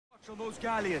On those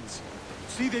galleons.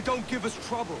 See, they don't give us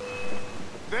trouble.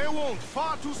 They won't.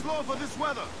 Far too slow for this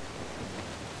weather.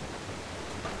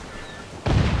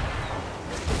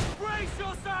 Brace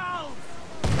yourselves!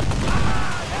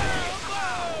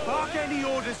 Bark any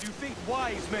orders you think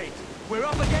wise, mate. We're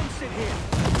up against it here.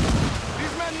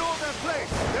 These men know their place.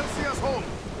 They'll see us home.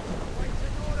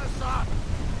 Waiting orders, sir.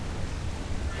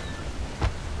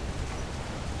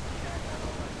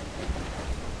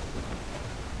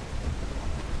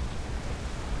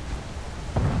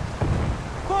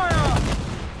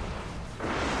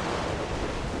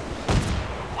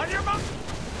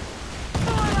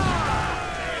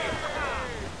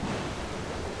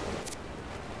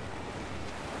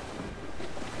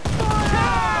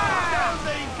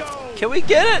 Can we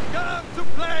get it?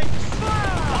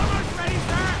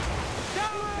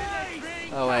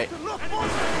 Oh wait.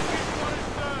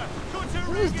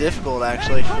 This is difficult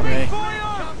actually for me.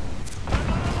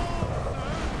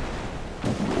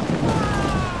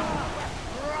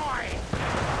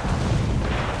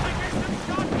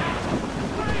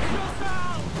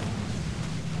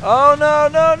 Oh no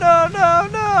no no no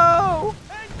no!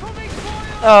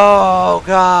 Oh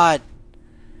god!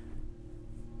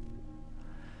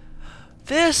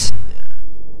 This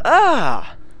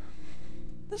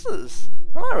is,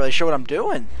 I'm not really sure what I'm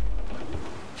doing.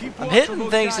 I'm hitting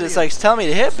things that it's like telling me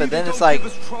to hit, but then it's like,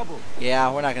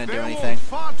 yeah, we're not gonna do anything.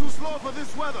 Far too slow for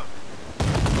this weather.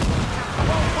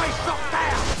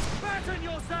 Batten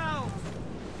yourselves!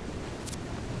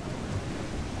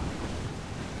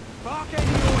 Bark any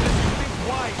orders you think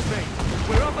wise, mate.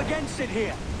 We're up against it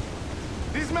here.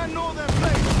 These men know their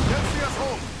place. They'll see us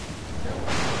home.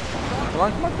 Come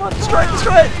on, come on, come on, destroy it,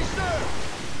 destroy it!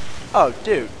 Oh,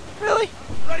 dude, really?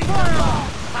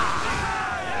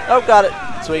 Oh, got it.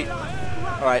 Sweet.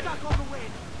 Alright.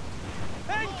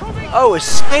 Oh,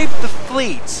 escape the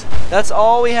fleet. That's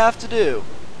all we have to do.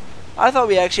 I thought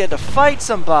we actually had to fight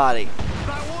somebody.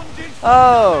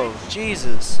 Oh,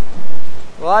 Jesus.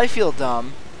 Well, I feel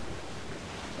dumb.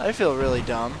 I feel really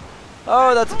dumb.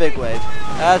 Oh, that's a big wave.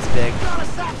 That's big.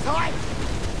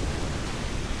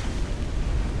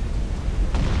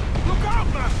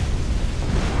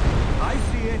 I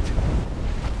see it.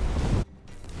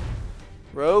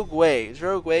 Rogue waves.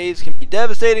 Rogue waves can be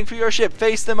devastating for your ship.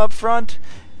 Face them up front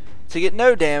to get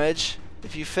no damage.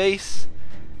 If you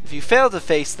fail to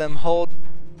face them, hold.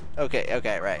 Okay,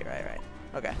 okay, right.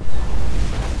 Okay.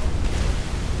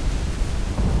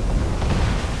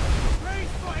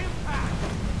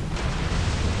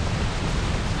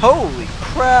 Holy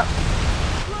crap!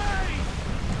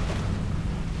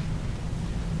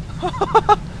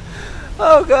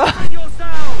 Oh god!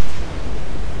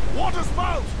 Water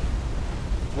spout!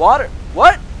 Water?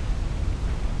 What?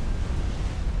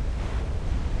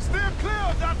 Steer clear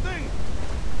of that thing!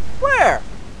 Where?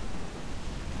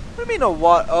 What do you mean a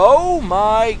what? Oh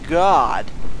my god!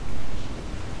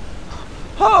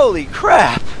 Holy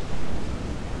crap!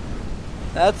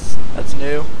 That's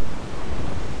new.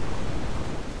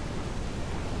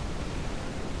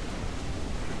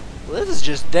 Well, this is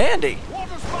just dandy.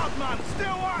 Water spout, man! Stay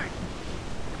away!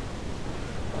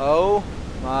 Oh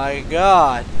my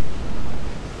god.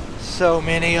 So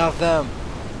many of them.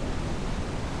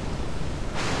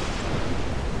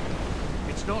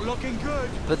 It's not looking good.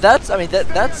 But that's, I mean,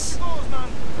 that's...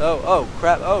 Oh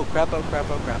crap, oh crap, oh crap,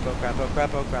 oh crap, oh crap, oh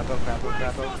crap, oh crap, oh crap, oh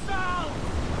crap,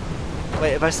 oh...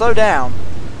 Wait, if I slow down...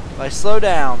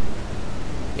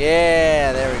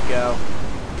 Yeah, there we go.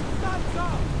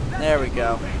 There we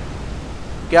go.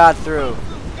 Got through.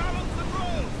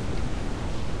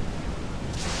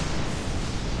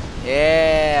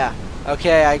 Yeah.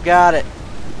 Okay, I got it.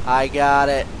 I've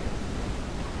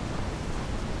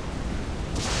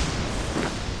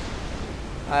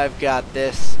got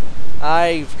this.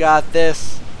 I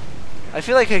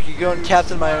feel like I could go and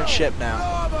captain my own ship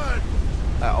now.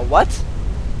 What?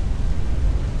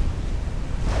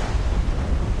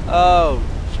 Oh.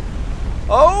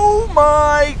 Oh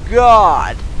my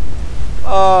god.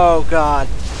 Oh god.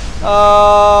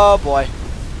 Oh boy.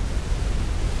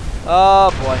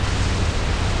 Oh boy.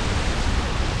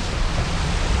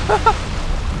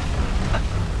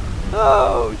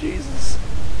 Oh Jesus.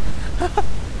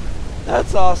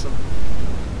 That's awesome.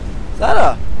 Is that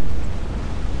a...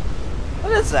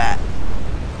 What is that?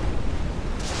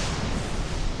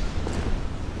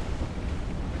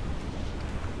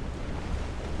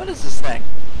 What is this thing?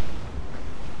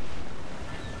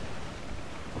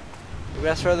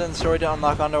 Progress further in the story to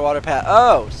unlock underwater path.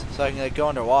 Oh! So I can like, go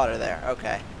underwater there.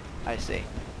 Okay. I see.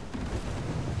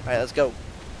 Alright, let's go.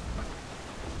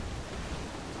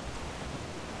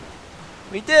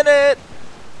 We did it!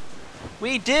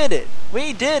 We did it!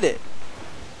 We did it!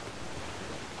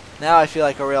 Now I feel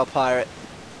like a real pirate.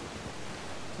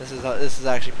 This is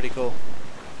actually pretty cool.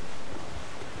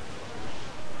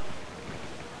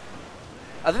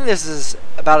 I think this is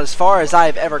about as far as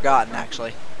I've ever gotten,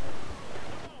 actually.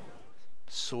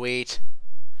 Sweet.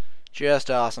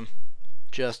 Just awesome.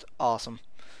 Just awesome.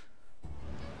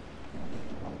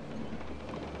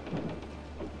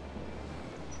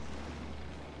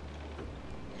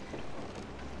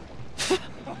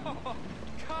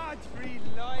 Card-free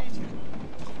lighter.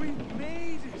 We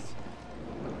made it.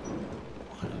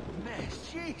 What a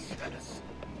mess, Jesus.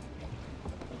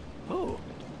 Oh.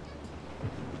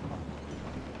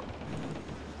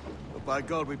 But by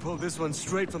God, we pulled this one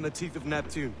straight from the teeth of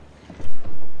Neptune.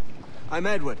 I'm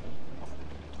Edward.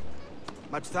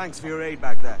 Much thanks for your aid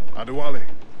back there. Adewale.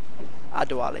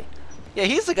 Adewale. Yeah,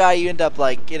 he's the guy you end up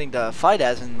like getting to fight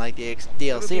as in like the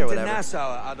DLC or whatever. To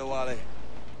Nassau, Adewale.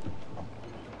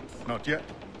 Not yet.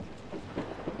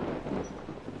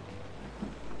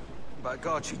 By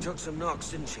God, she took some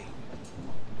knocks, didn't she?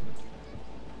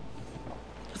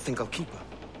 I think I'll keep her.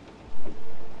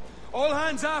 All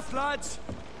hands aft, lads.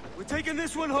 We're taking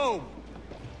this one home.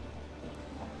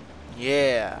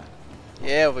 Yeah.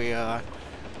 Yeah, we are.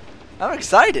 I'm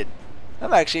excited.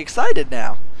 I'm actually excited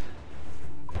now.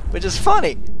 Which is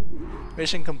funny.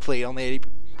 Mission complete. Only 80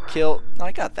 kill. No,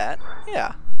 I got that.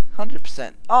 Yeah.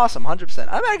 100%. Awesome. 100%.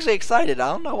 I'm actually excited.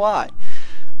 I don't know why.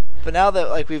 But now that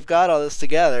like we've got all this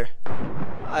together,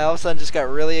 I all of a sudden just got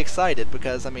really excited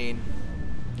because, I mean,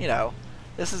 you know,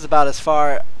 this is about as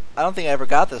far. I don't think I ever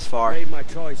got this far. I made my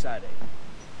choice, Addy.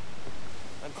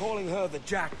 I'm calling her the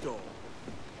Jackdaw.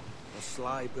 A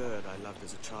sly bird I loved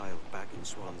as a child back in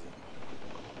Swansea.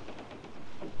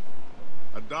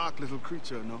 A dark little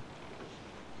creature, no?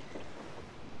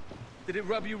 Did it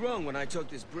rub you wrong when I took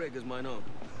this brig as mine own?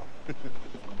 It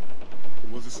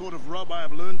was the sort of rub I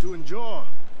have learned to endure,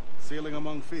 sailing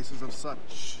among faces of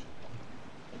such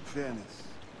fairness.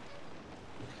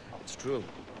 It's true.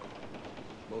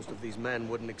 Most of these men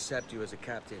wouldn't accept you as a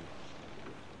captain.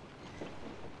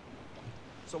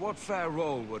 So what fair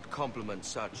role would complement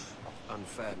such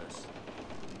unfairness?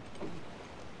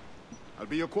 I'll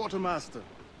be your quartermaster.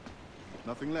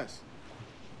 Nothing less.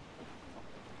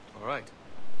 All right.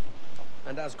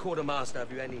 And as quartermaster,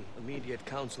 have you any immediate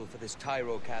counsel for this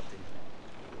Tyro captain?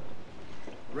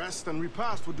 Rest and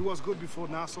repast would do us good before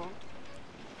Nassau.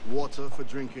 Water for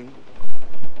drinking.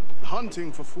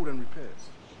 Hunting for food and repairs.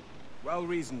 Well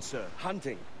reasoned, sir.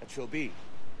 Hunting, it shall be.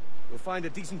 We'll find a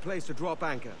decent place to drop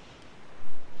anchor.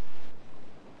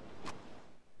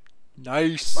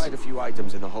 Nice. Find a few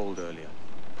items in the hold earlier.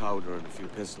 Powder and a few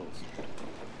pistols.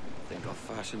 Think I'll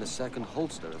fashion a second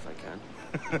holster if I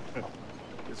can.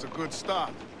 It's a good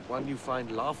start. One you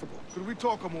find laughable. Could we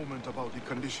talk a moment about the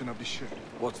condition of the ship?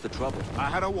 What's the trouble? I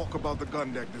had a walk about the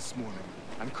gun deck this morning,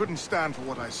 and couldn't stand for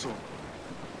what I saw.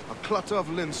 A clutter of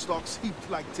linstocks heaped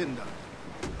like tinder,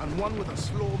 and one with a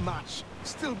slow match,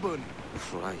 still burning.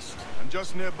 Christ. And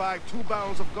just nearby, 2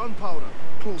 barrels of gunpowder,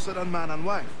 closer than man and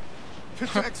wife. Fit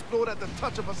to explode at the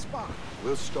touch of a spark.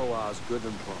 We'll stow ours good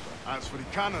and proper. As for the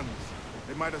cannons,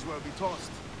 they might as well be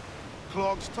tossed.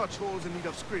 Clogs touch holes in need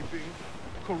of scraping,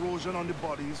 corrosion on the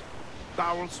bodies,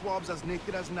 barrel swabs as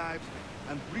naked as knives,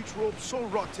 and breech ropes so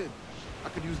rotted, I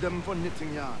could use them for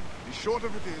knitting yarn. The short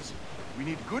of it is, we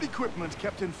need good equipment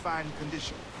kept in fine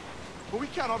condition. But we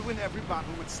cannot win every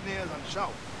battle with snares and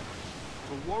shouts.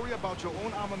 So worry about your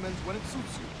own armaments when it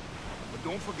suits you. But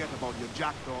don't forget about your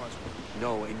jackdaw as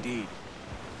well. No, indeed.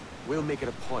 We'll make it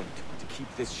a point to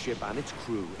keep this ship and its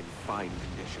crew in fine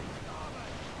condition.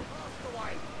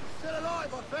 Still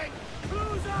alive, I think!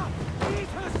 Cruise up! Eat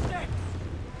her sticks!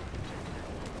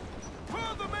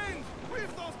 Furl the mains!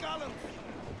 Reef those gallants!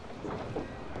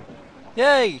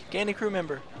 Yay! Gain a crew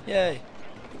member. Yay.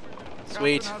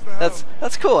 Sweet. Captain has the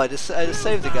That's cool. I just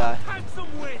saved the guy. Had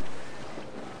some wind!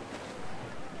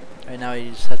 Right now you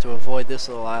just have to avoid this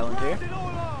little island here. Round it all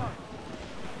on!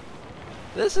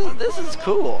 This is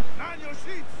cool. Man your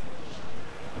sheets!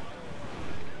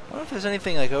 I wonder if there's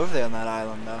anything like over there on that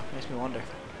island though. Makes me wonder.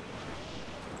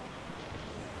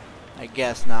 I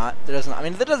guess not. There doesn't. I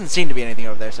mean, there doesn't seem to be anything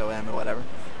over there. So I mean, whatever.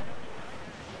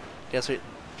 Guess we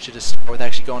should just start with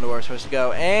actually going to where we're supposed to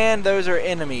go. And those are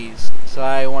enemies, so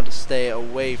I want to stay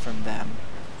away from them.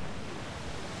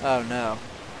 Oh no.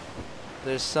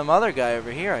 There's some other guy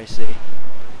over here. I see.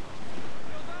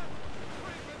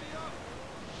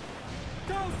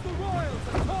 Douse the royals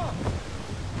at top!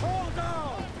 Hold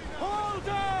down! Hold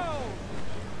down!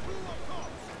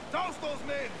 Douse those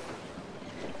men!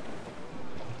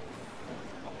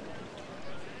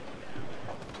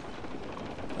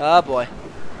 Oh boy.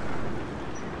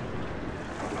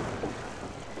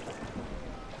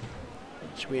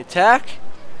 Should we attack?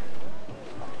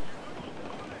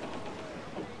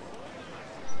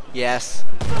 Yes.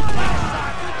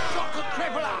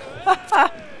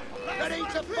 Ready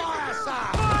to fire, sir!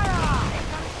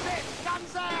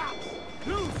 Guns out!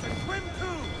 Loose and swim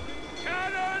too!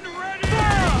 Cannon ready!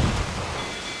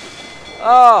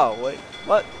 Oh, wait,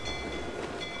 what?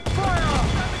 Fire!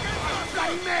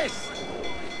 They missed!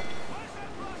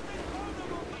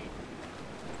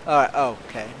 Alright, oh,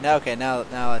 okay.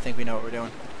 Now I think we know what we're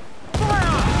doing.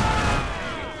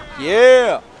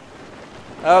 Yeah!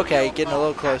 Okay, getting a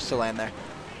little close to land there.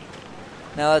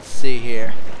 Now let's see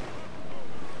here.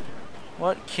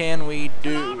 What can we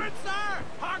do?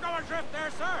 Cargo adrift there,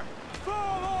 sir! Full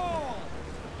all!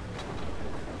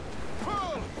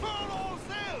 Full all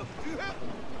sail!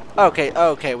 Okay,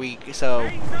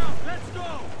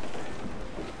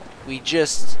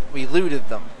 we looted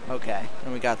them. Okay,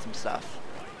 and we got some stuff.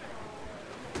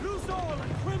 Loose all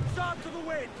and trim shot to the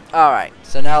wind! Alright,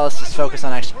 so now let's just focus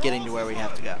on actually getting to where we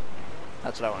have to go.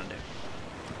 That's what I want to do.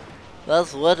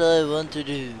 That's what I want to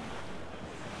do.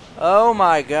 Oh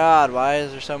my god, why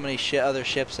is there so many other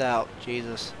ships out?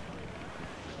 Jesus.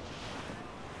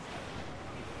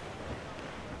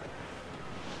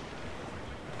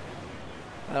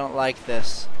 I don't like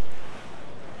this.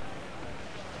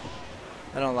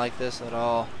 I don't like this at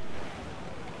all.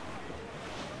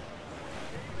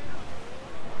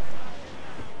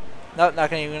 Nope,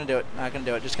 not even gonna do it. Not gonna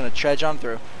do it. Just gonna trudge on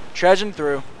through. Trudging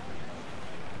through.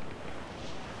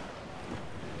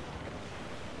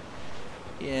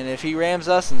 And if he rams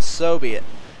us, then so be it.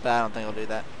 But I don't think he'll do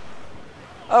that.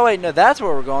 Oh wait, no, that's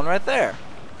where we're going right there.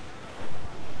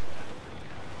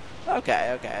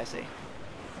 Okay, I see.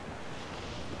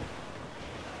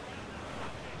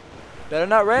 Better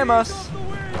not ram us.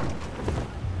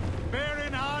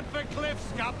 Bearing hard for cliffs,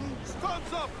 Captain.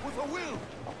 Stands up with a will.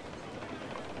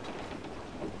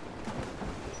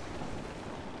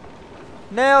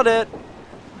 Nailed it.